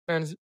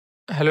Friends,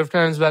 hello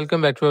friends,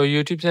 welcome back to our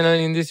YouTube channel.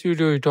 In this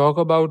video, we talk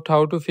about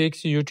how to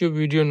fix YouTube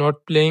video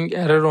not playing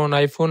error on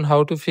iPhone,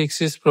 how to fix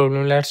this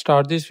problem. Let's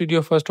start this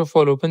video. First of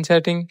all, open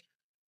setting,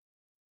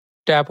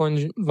 tap on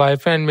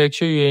Wi-Fi and make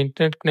sure your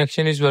internet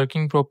connection is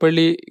working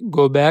properly.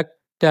 Go back,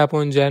 tap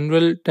on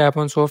general, tap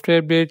on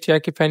software update,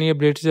 check if any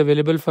update is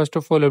available. First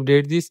of all,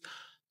 update this.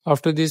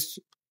 After this,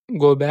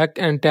 go back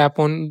and tap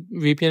on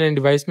VPN and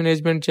device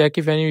management, check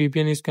if any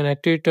VPN is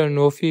connected, turn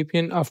off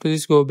VPN. After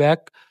this, go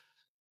back.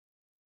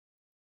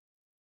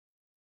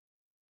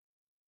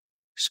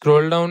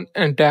 Scroll down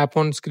and tap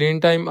on screen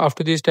time.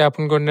 After this, tap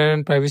on content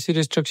and privacy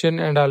restriction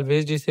and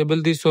always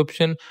disable this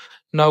option.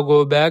 Now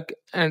go back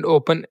and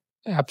open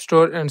App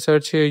Store and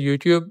search here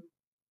YouTube.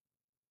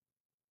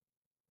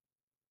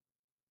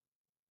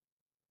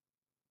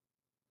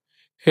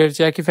 Here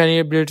check if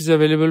any update is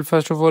available.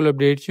 First of all,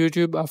 update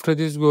YouTube. After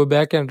this, go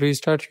back and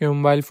restart your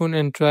mobile phone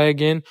and try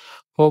again.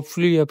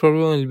 Hopefully your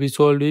problem will be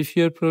solved. If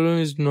your problem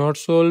is not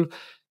solved,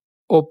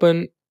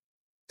 open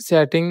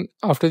setting.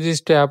 After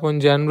this, tap on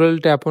general,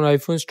 tap on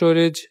iPhone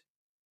storage.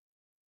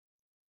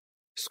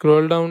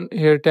 Scroll down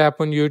here,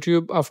 tap on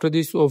YouTube. After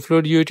this,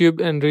 offload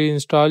YouTube and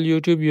reinstall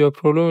YouTube. Your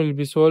problem will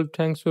be solved.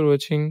 Thanks for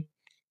watching.